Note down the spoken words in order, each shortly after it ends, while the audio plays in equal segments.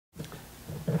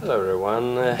Hello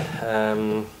everyone,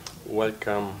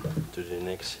 welcome to the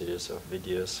next series of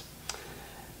videos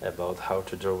about how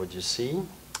to draw what you see.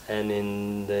 And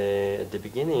at the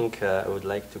beginning I would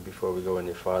like to, before we go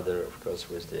any further, of course,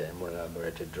 with the more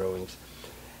elaborated drawings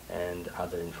and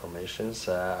other informations,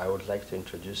 I would like to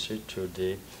introduce you to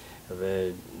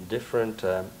the different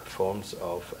forms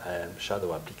of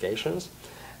shadow applications.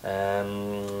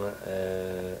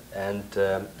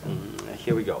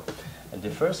 Here we go. And the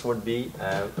first would be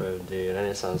the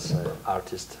Renaissance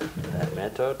artist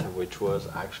method, which was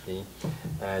actually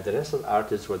the Renaissance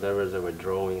artists, whatever they were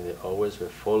drawing, they always were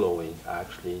following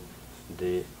actually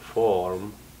the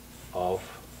form of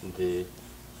the,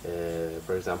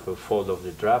 for example, fold of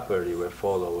the drapery were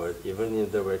followed, even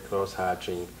if they were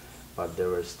cross-hatching, but there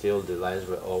were still, the lines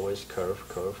were always curve,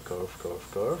 curve, curve,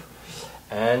 curve, curve.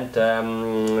 And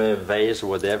vase,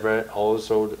 whatever,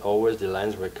 also always the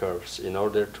lines were curves, in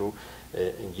order to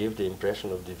give the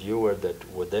impression of the viewer that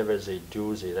whatever they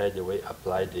do, they right away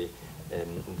apply the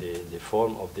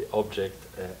form of the object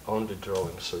on the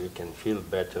drawing, so you can feel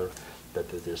better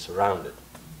that it is rounded,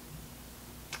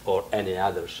 or any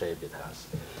other shape it has.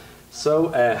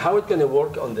 So how it's going to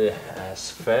work on the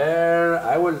sphere,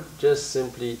 I will just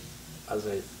simply, as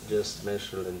I just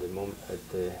mentioned in the moment,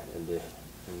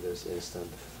 in this instant,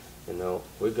 you know,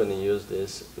 we're going to use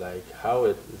this like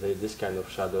how this kind of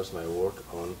shadows might work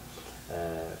on,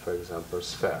 for example,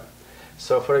 sphere.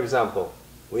 So, for example,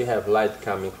 we have light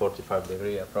coming 45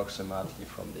 degrees approximately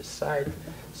from this side,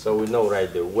 so we know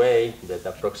right away that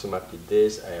approximately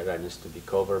this area needs to be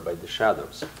covered by the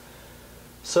shadows.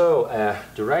 So,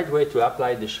 the right way to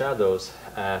apply the shadows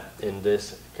in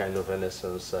this kind of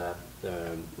Renaissance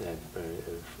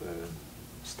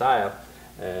style,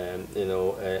 you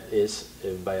know, is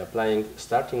by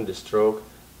starting the stroke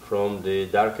from the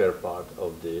darker part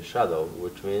of the shadow,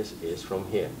 which means is from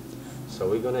here. So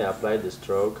we're going to apply the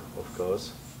stroke, of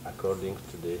course, according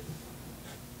to the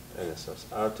Renaissance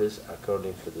artist,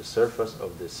 according to the surface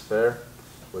of the sphere,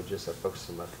 which is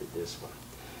approximately this one.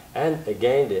 And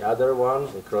again, the other one,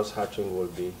 the cross-hatching, will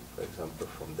be, for example,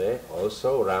 from there.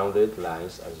 Also rounded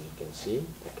lines, as you can see.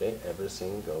 Okay,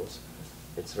 everything goes,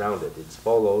 it's rounded. It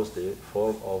follows the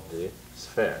form of the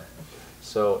sphere.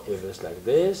 So if it's like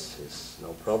this, it's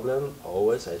no problem.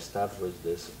 Always I start with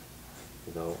this,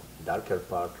 you know, darker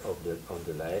part of the on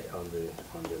the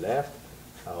left.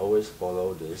 I always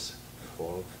follow this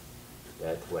form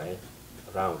that way,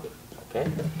 rounded. Okay.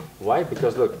 Why?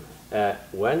 Because look,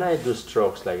 when I do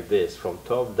strokes like this from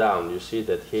top down, you see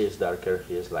that here is darker,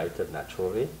 here is lighter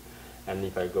naturally, and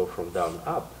if I go from down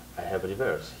up, I have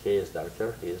reverse. Here is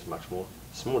darker, here is much more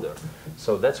smoother.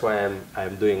 So that's why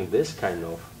I'm doing this kind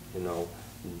of, you know,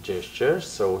 gestures.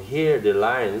 So here the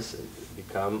lines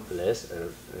become less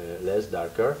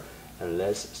darker and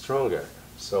less stronger.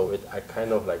 So I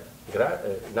kind of like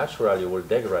naturally will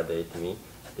degrade me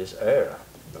this area.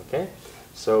 Okay.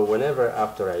 So whenever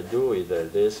after I do either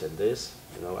this and this,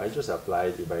 you know, I just apply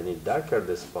it. If I need darker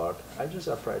this part, I just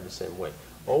apply it the same way.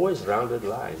 Always rounded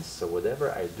lines. So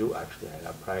whatever I do, actually, I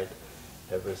apply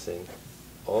everything.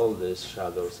 All these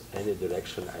shadows, any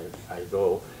direction I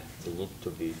go, they need to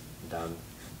be done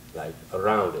like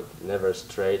rounded, never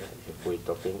straight if we're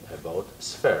talking about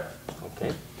sphere.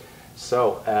 Okay,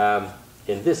 so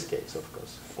in this case, of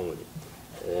course, only.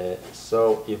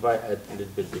 So if I add a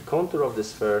little bit the contour of the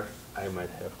sphere, I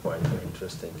might have quite an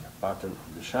interesting pattern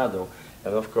of the shadow.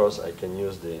 And of course, I can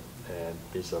use the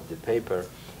piece of the paper,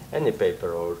 any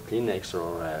paper, or Kleenex,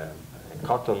 or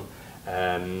cotton,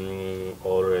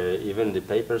 or even the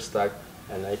paper stack,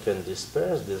 and I can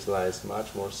disperse these lines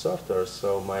much more softer,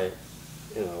 so my,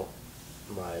 you know,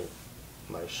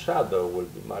 my shadow will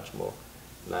be much more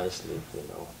nicely, you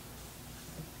know,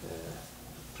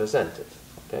 presented.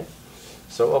 Okay,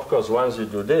 so of course, once you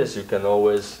do this, you can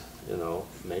always, you know,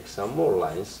 make some more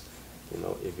lines, you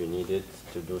know, if you need it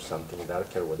to do something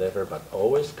darker, whatever, but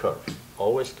always curve,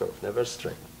 never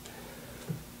straight.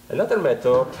 Another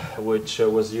method which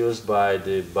was used by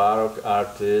the Baroque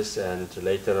artists and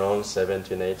later on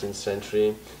 17th, 18th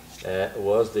century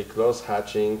was the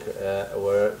cross-hatching,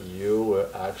 where you were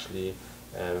actually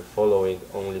following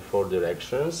only 4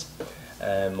 directions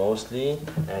mostly,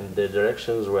 and the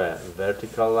directions were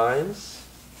vertical lines,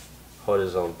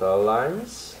 horizontal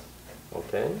lines,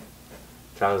 okay,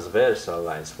 transversal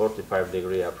lines 45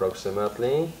 degrees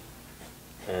approximately,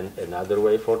 and another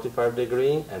way 45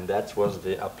 degrees, and that was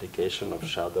the application of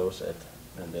shadows at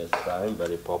that time,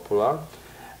 very popular,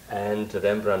 and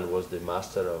Rembrandt was the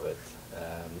master of it.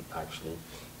 Actually,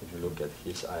 if you look at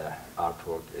his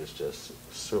artwork, it's just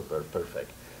super perfect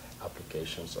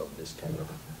applications of this kind of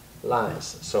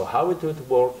lines. So how it would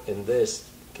work in this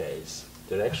case.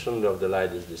 Direction of the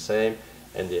light is the same,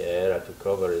 and the area to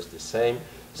cover is the same.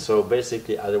 So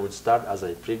basically, I would start as I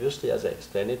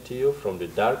explained it to you, from the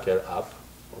darker up,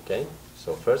 okay?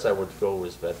 So first I would go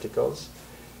with verticals.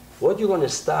 What you're going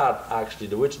to start,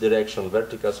 actually, which direction,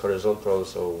 verticals,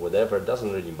 horizontals, or whatever,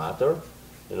 doesn't really matter,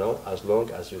 you know, as long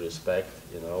as you respect,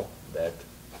 you know, that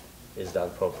it's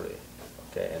done properly,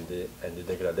 okay? And the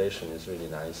degradation is really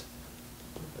nice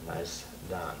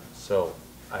done. So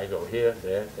I go here,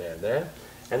 there, there, there,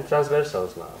 and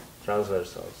transversals now,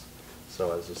 transversals.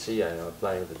 So as you see, I'm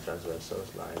applying the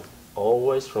transversals line,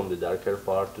 always from the darker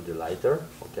part to the lighter,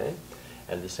 okay?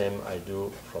 And the same I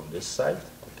do from this side,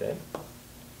 okay?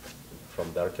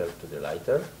 From darker to the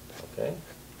lighter, okay?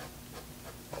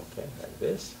 Okay, like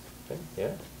this, okay,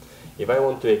 yeah. If I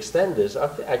want to extend this,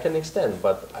 I can extend,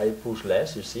 but I push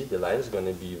less. You see, the line is going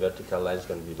to be, vertical line is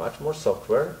going to be much more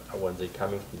softer when they're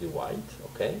coming to the white,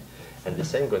 okay? And the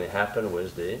same going to happen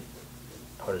with the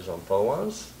horizontal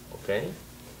ones, okay?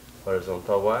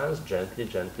 Horizontal ones, gently,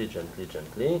 gently, gently,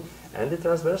 gently, and the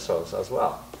transversals as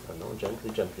well, you know,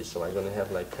 gently, gently. So I'm going to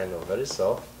have like kind of very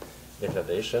soft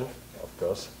degradation, of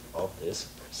course, of this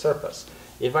surface.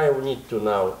 If I need to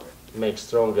now make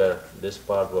stronger this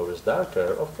part where it's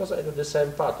darker, of course I do the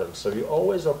same pattern. So you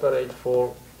always operate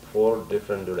four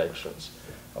different directions,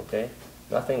 okay?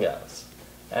 Nothing else.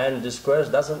 And the squares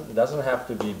doesn't have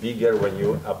to be bigger when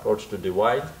you approach to the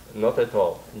white, not at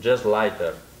all, just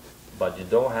lighter. But you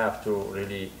don't have to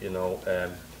really, you know,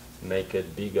 make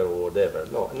it bigger or whatever.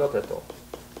 No, not at all.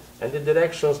 And the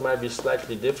directions might be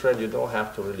slightly different. You don't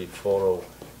have to really follow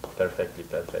perfectly,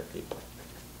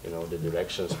 you know, the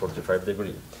directions 45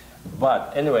 degrees.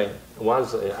 But anyway,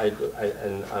 once I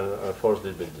force a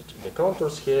little bit the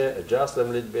contours here, adjust them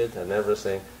a little bit and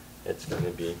everything, it's going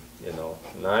to be, you know,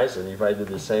 nice. And if I do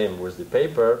the same with the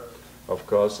paper, of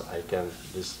course, I can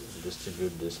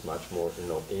distribute this much more, you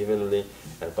know, evenly.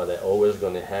 But I always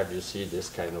going to have, you see, this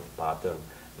kind of pattern,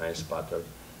 nice pattern,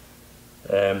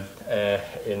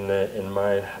 in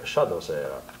my shadows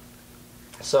area.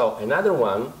 So another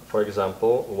one, for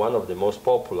example, one of the most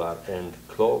popular and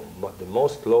the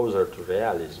most closer to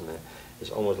realism, is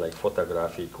almost like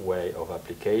photographic way of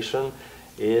application,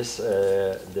 is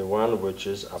the one which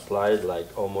is applied like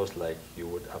almost like you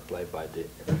would apply by the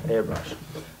airbrush.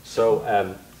 So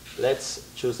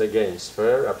let's choose again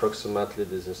sphere. Approximately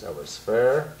this is our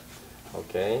sphere,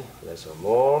 okay, less or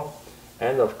more,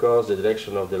 and of course the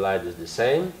direction of the light is the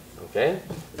same, okay,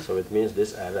 so it means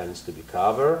this area needs to be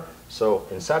covered. So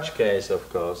in such case, of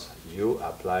course, you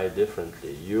apply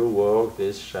differently. You work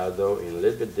this shadow in a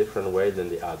little bit different way than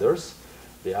the others.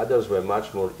 The others were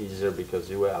much more easier because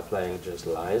you were applying just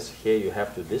lines. Here you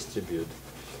have to distribute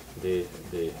the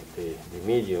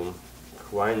medium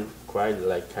quite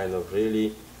like kind of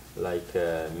really like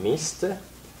mist,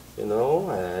 you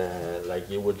know, like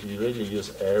you would really use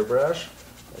airbrush.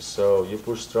 So you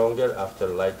push stronger after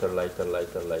lighter, lighter,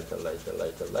 lighter, lighter, lighter,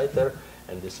 lighter, lighter,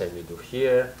 and the same you do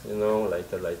here, you know,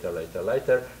 lighter, lighter, lighter,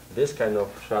 lighter. This kind of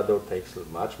shadow takes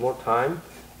much more time.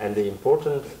 And the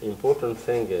important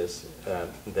thing is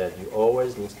that you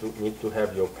always need to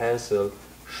have your pencil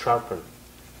sharpened,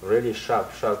 really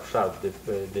sharp, sharp, sharp.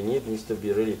 The nib needs to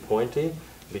be really pointy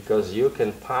because you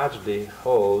can patch the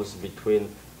holes between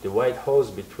the white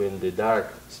holes between the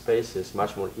dark spaces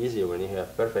much more easier when you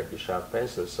have perfectly sharp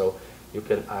pencils. So you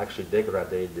can actually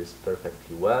degrade this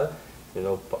perfectly well, you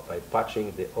know, by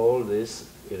patching all these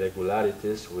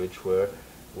irregularities which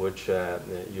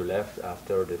you left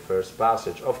after the first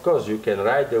passage. Of course, you can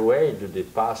right away do the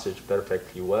passage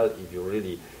perfectly well if you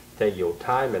really take your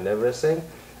time and everything,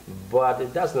 but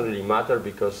it doesn't really matter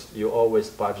because you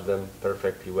always patch them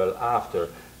perfectly well after.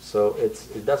 So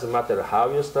it doesn't matter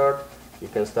how you start. You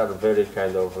can start very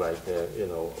kind of like, you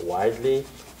know, widely,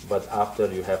 but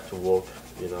after you have to work,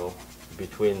 you know,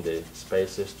 between the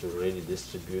spaces to really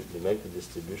make the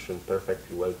distribution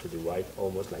perfectly well to the white,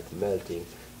 almost like melting.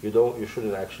 You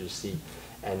shouldn't actually see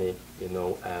any, you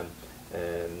know,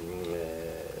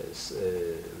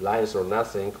 lines or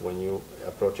nothing when you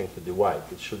approaching to the white.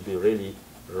 It should be really,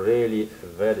 really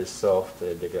very soft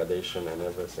degradation and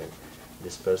everything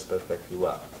dispersed perfectly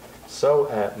well. So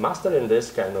mastering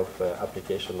this kind of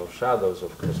application of shadows,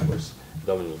 of course, was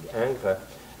Dominique Ingres.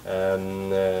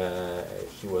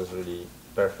 He was really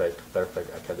perfect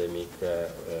academic,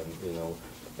 you know,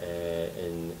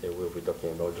 and we're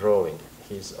talking about drawing.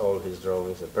 All his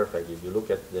drawings are perfect. If you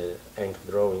look at the Ingres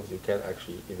drawings, you can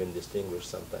actually even distinguish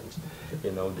sometimes,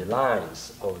 you know, the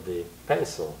lines of the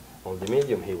pencil, of the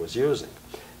medium he was using.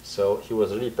 So he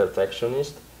was really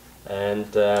perfectionist, and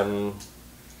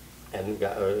and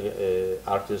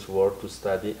artists work to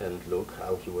study and look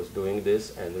how he was doing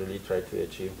this and really try to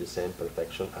achieve the same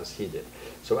perfection as he did.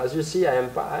 So as you see, I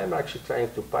am actually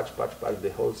trying to patch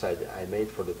the whole side I made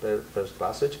for the first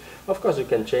passage. Of course, you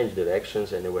can change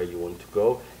directions anywhere you want to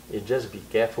go. Just be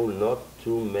careful not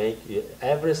to make,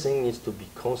 everything needs to be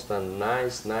constant,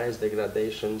 nice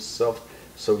degradation, soft,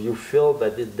 so you feel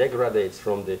that it degrades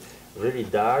from the really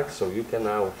dark, so you can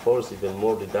now force even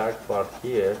more the dark part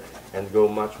here and go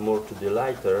much more to the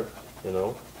lighter, you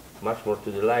know, much more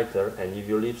to the lighter. And if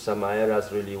you leave some areas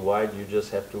really wide, you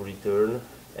just have to return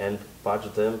and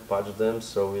patch them,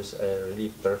 so it's really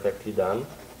perfectly done,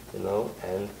 you know.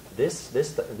 And this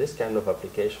kind of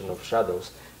application of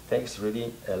shadows takes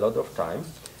really a lot of time,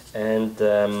 and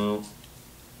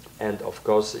of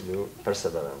course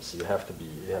perseverance. You have to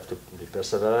be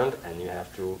perseverant, and you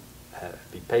have to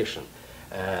be patient.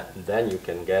 Then you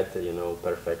can get, you know,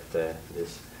 perfect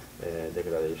this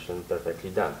degradation perfectly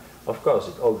done. Of course,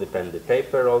 it all depends the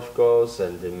paper, of course,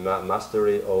 and the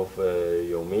mastery of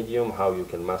your medium, how you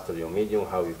can master your medium,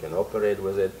 how you can operate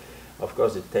with it. Of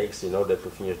course, it takes, in order to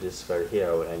finish this sphere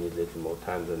here, I need a little more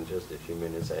time than just the few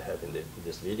minutes I have in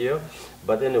this video.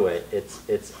 But anyway,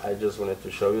 I just wanted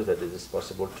to show you that it is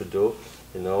possible to do,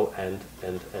 you know, and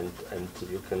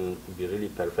you can be really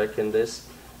perfect in this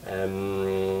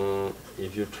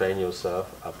if you train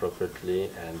yourself appropriately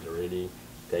and really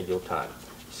take your time.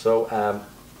 So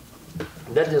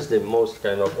that is the most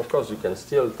kind of course, you can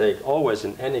still take, always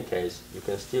in any case, you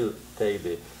can still take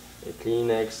the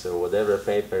Kleenex or whatever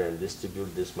paper and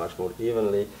distribute this much more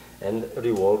evenly and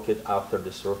rework it after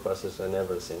the surfaces and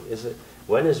everything.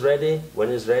 When it's ready,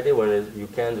 you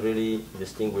can't really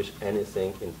distinguish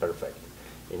anything imperfect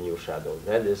in your shadow.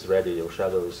 That is ready, your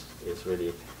shadow is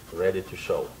really ready to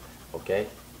show, okay,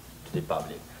 to the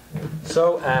public.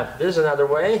 So this is another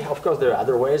way. Of course, there are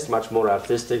other ways, much more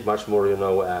artistic, much more, you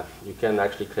know, you can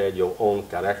actually create your own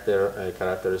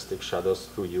characteristic shadows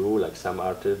through you, like some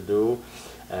artists do.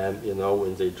 You know,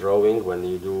 in the drawing, when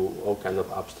you do all kind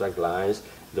of abstract lines,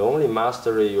 the only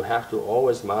mastery, you have to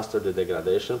always master the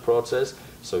degradation process.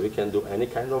 So you can do any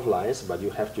kind of lines, but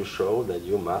you have to show that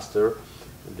you master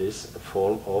this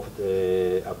form of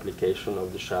the application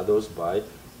of the shadows by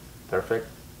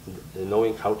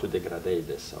knowing how to degrade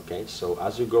this. Okay, so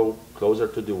as you go closer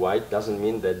to the white, doesn't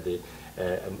mean that they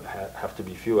have to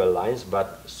be fewer lines,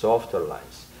 but softer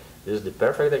lines. This is the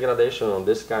perfect degradation on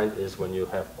this kind, is when you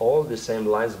have all the same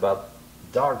lines, but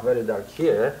dark, very dark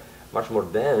here, much more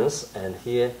dense, and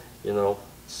here, you know,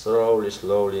 slowly,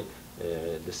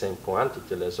 the same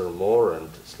quantity, less or more, and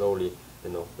slowly,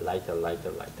 you know, lighter.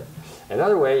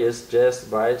 Another way is just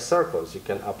by circles. You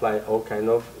can apply all kind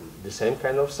of, the same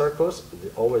kind of circles,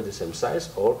 always the same size,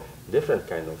 or different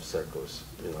kind of circles,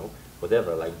 you know,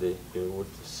 whatever, like you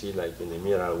would see like in the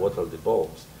mineral water, the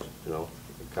bulbs, you know,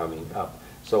 coming up.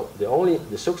 So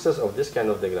the success of this kind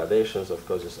of degradations, of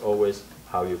course, is always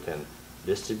how you can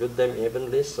distribute them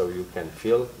evenly, so you can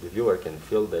feel, the viewer can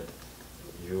feel that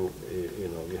you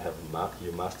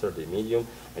master the medium,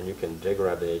 and you can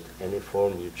degrade any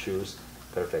form you choose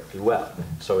perfectly well.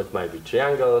 So it might be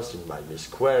triangles, it might be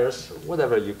squares,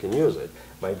 whatever you can use it.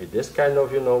 Might be this kind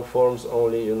of, you know, forms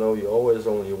only, you know, you always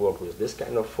only work with this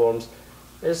kind of forms.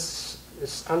 It's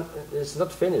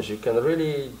not finished. You can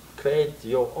really create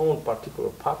your own particular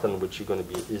pattern, which you're going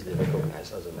to be easily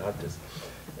recognized as an artist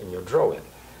in your drawing.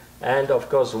 And of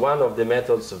course, one of the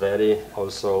methods very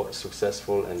also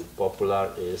successful and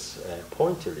popular is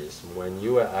pointillism. When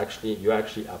you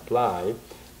actually apply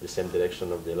the same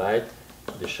direction of the light,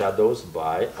 the shadows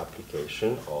by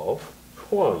application of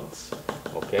points.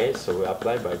 Okay, so we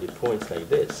apply by the points like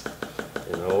this,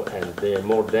 you know, and they are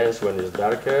more dense when it's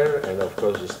darker, and of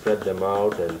course you spread them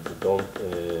out and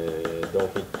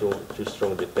don't hit too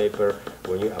strong the paper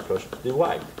when you approach the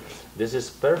white. This is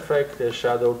perfect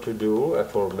shadow to do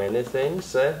for many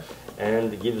things,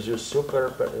 and gives you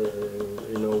super,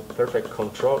 you know, perfect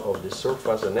control of the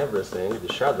surface and everything.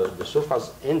 The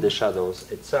surface in the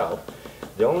shadows itself.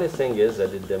 The only thing is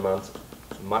that it demands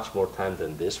much more time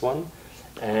than this one,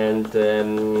 and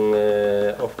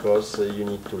of course you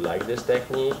need to like this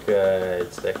technique.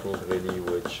 It's technique really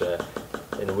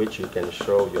in which you can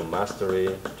show your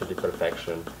mastery to the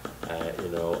perfection, you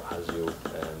know, as you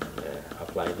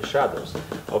apply the shadows.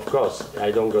 Of course,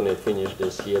 I don't going to finish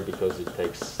this here because it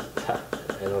takes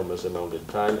enormous amount of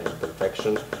time and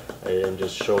perfection. I am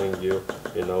just showing you,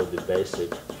 you know, the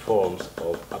basic forms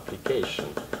of application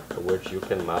which you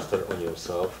can master on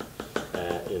yourself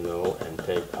you know, and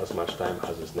take as much time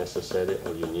as is necessary,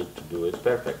 or you need to do it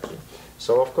perfectly.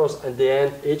 So of course, at the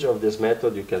end, each of this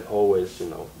method you can always, you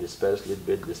know, disperse a little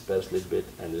bit,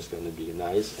 and it's going to be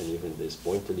nice. And even this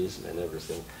pointillism and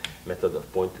everything, method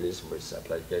of pointillism with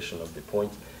application of the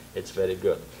point, it's very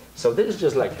good. So this is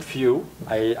just like a few.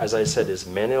 As I said, there's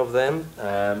many of them,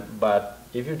 but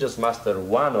if you just master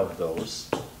one of those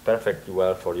perfectly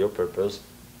well for your purpose,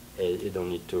 you don't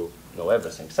need to know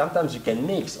everything. Sometimes you can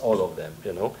mix all of them,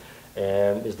 you know,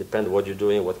 and it depends what you're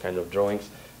doing, what kind of drawings.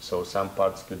 So some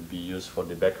parts could be used for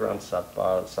the background, some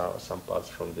parts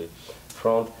from the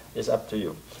front. It's up to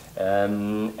you.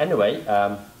 Anyway,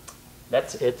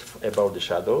 that's it about the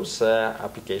shadows,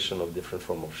 application of different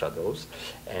form of shadows,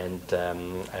 and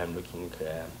I'm looking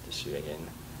to see you again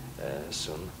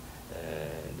soon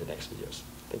in the next videos.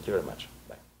 Thank you very much.